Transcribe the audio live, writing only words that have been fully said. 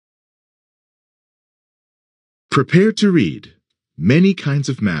Prepare to read. Many kinds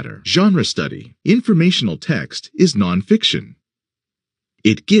of matter. Genre study. Informational text is nonfiction.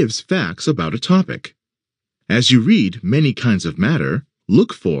 It gives facts about a topic. As you read many kinds of matter,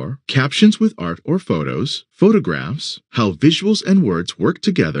 look for captions with art or photos, photographs, how visuals and words work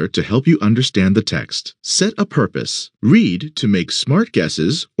together to help you understand the text. Set a purpose. Read to make smart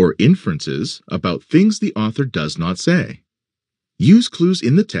guesses or inferences about things the author does not say. Use clues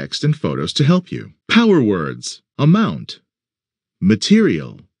in the text and photos to help you. Power words. Amount.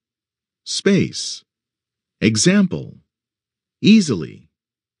 Material. Space. Example. Easily.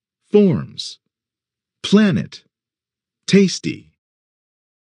 Forms. Planet. Tasty.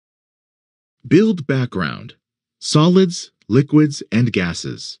 Build background. Solids, liquids, and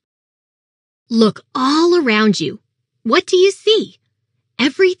gases. Look all around you. What do you see?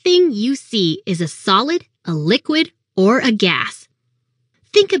 Everything you see is a solid, a liquid, or a gas.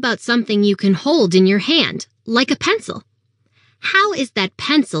 Think about something you can hold in your hand, like a pencil. How is that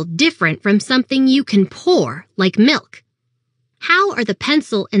pencil different from something you can pour, like milk? How are the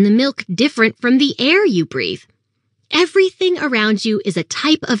pencil and the milk different from the air you breathe? Everything around you is a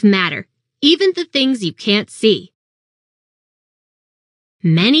type of matter, even the things you can't see.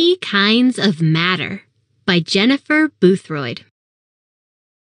 Many Kinds of Matter by Jennifer Boothroyd.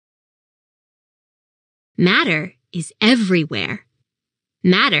 Matter is everywhere.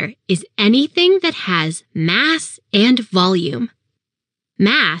 Matter is anything that has mass and volume.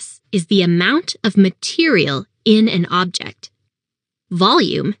 Mass is the amount of material in an object.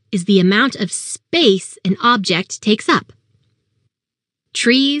 Volume is the amount of space an object takes up.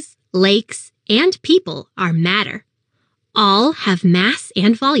 Trees, lakes, and people are matter. All have mass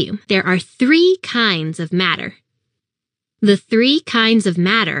and volume. There are 3 kinds of matter. The 3 kinds of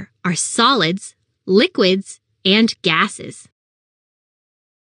matter are solids, liquids, and gases.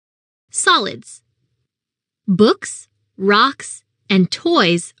 Solids. Books, rocks, and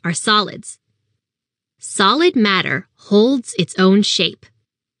toys are solids. Solid matter holds its own shape.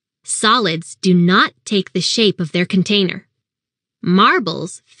 Solids do not take the shape of their container.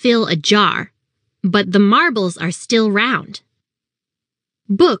 Marbles fill a jar, but the marbles are still round.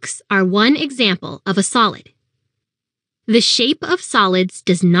 Books are one example of a solid. The shape of solids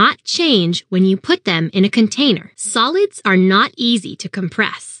does not change when you put them in a container. Solids are not easy to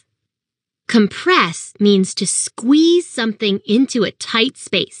compress. Compress means to squeeze something into a tight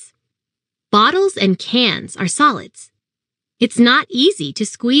space. Bottles and cans are solids. It's not easy to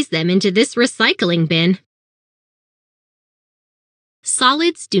squeeze them into this recycling bin.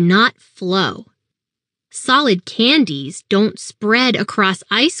 Solids do not flow. Solid candies don't spread across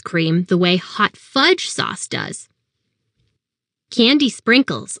ice cream the way hot fudge sauce does. Candy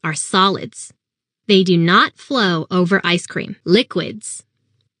sprinkles are solids. They do not flow over ice cream. Liquids.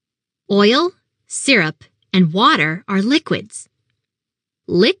 Oil, syrup, and water are liquids.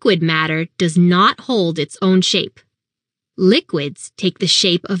 Liquid matter does not hold its own shape. Liquids take the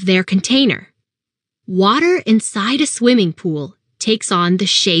shape of their container. Water inside a swimming pool takes on the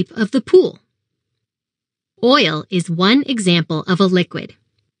shape of the pool. Oil is one example of a liquid.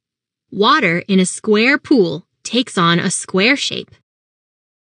 Water in a square pool takes on a square shape.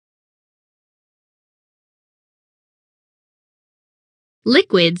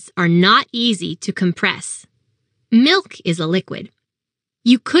 Liquids are not easy to compress. Milk is a liquid.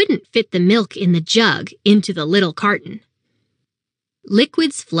 You couldn't fit the milk in the jug into the little carton.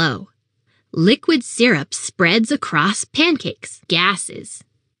 Liquids flow. Liquid syrup spreads across pancakes. Gases.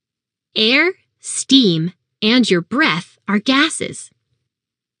 Air, steam, and your breath are gases.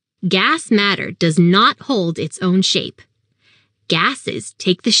 Gas matter does not hold its own shape. Gases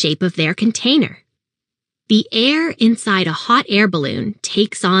take the shape of their container. The air inside a hot air balloon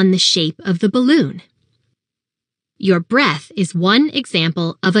takes on the shape of the balloon. Your breath is one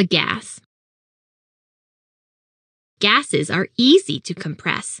example of a gas. Gases are easy to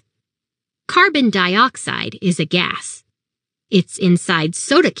compress. Carbon dioxide is a gas. It's inside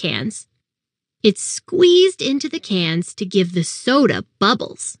soda cans. It's squeezed into the cans to give the soda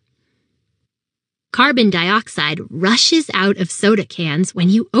bubbles. Carbon dioxide rushes out of soda cans when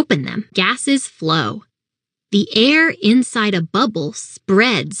you open them. Gases flow. The air inside a bubble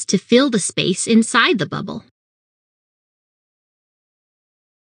spreads to fill the space inside the bubble.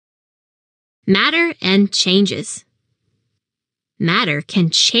 Matter and changes. Matter can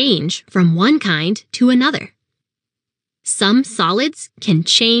change from one kind to another. Some solids can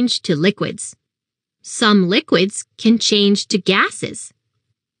change to liquids. Some liquids can change to gases.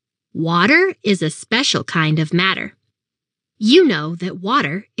 Water is a special kind of matter. You know that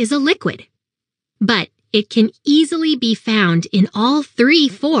water is a liquid, but it can easily be found in all 3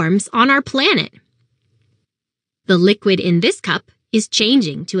 forms on our planet. The liquid in this cup is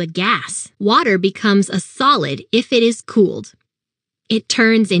changing to a gas. Water becomes a solid if it is cooled. It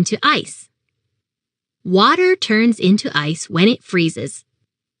turns into ice. Water turns into ice when it freezes.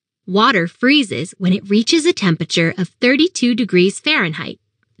 Water freezes when it reaches a temperature of 32 degrees Fahrenheit,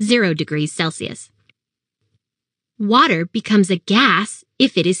 0 degrees Celsius. Water becomes a gas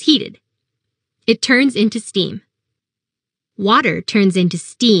if it is heated. It turns into steam. Water turns into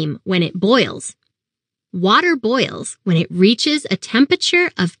steam when it boils. Water boils when it reaches a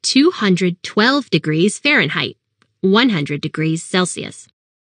temperature of 212 degrees Fahrenheit, 100 degrees Celsius.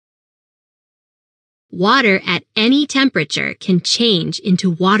 Water at any temperature can change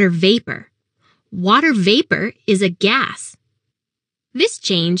into water vapor. Water vapor is a gas. This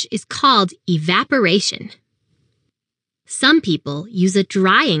change is called evaporation. Some people use a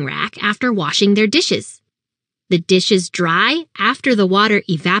drying rack after washing their dishes. The dishes dry after the water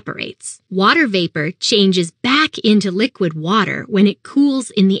evaporates. Water vapor changes back into liquid water when it cools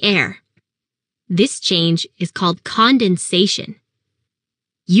in the air. This change is called condensation.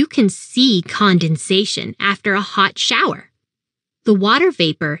 You can see condensation after a hot shower. The water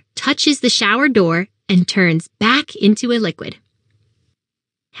vapor touches the shower door and turns back into a liquid.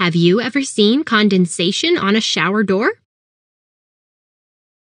 Have you ever seen condensation on a shower door?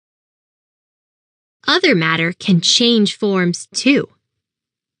 Other matter can change forms too.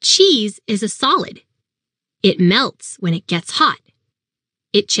 Cheese is a solid. It melts when it gets hot.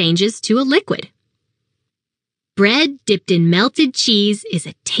 It changes to a liquid. Bread dipped in melted cheese is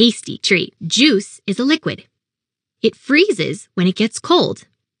a tasty treat. Juice is a liquid. It freezes when it gets cold.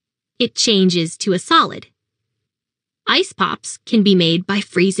 It changes to a solid. Ice pops can be made by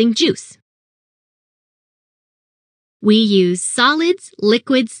freezing juice. We use solids,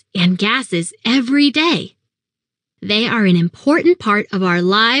 liquids, and gases every day. They are an important part of our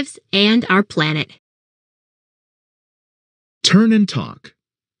lives and our planet. Turn and talk.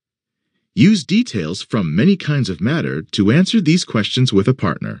 Use details from many kinds of matter to answer these questions with a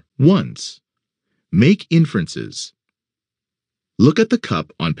partner. Once. Make inferences. Look at the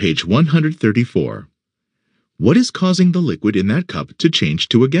cup on page 134. What is causing the liquid in that cup to change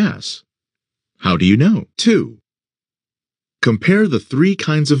to a gas? How do you know? 2. Compare the three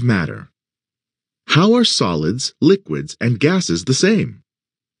kinds of matter. How are solids, liquids, and gases the same?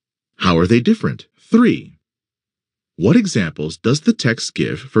 How are they different? 3. What examples does the text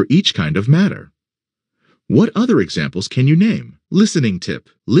give for each kind of matter? What other examples can you name? Listening tip.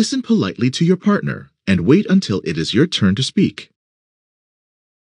 Listen politely to your partner and wait until it is your turn to speak.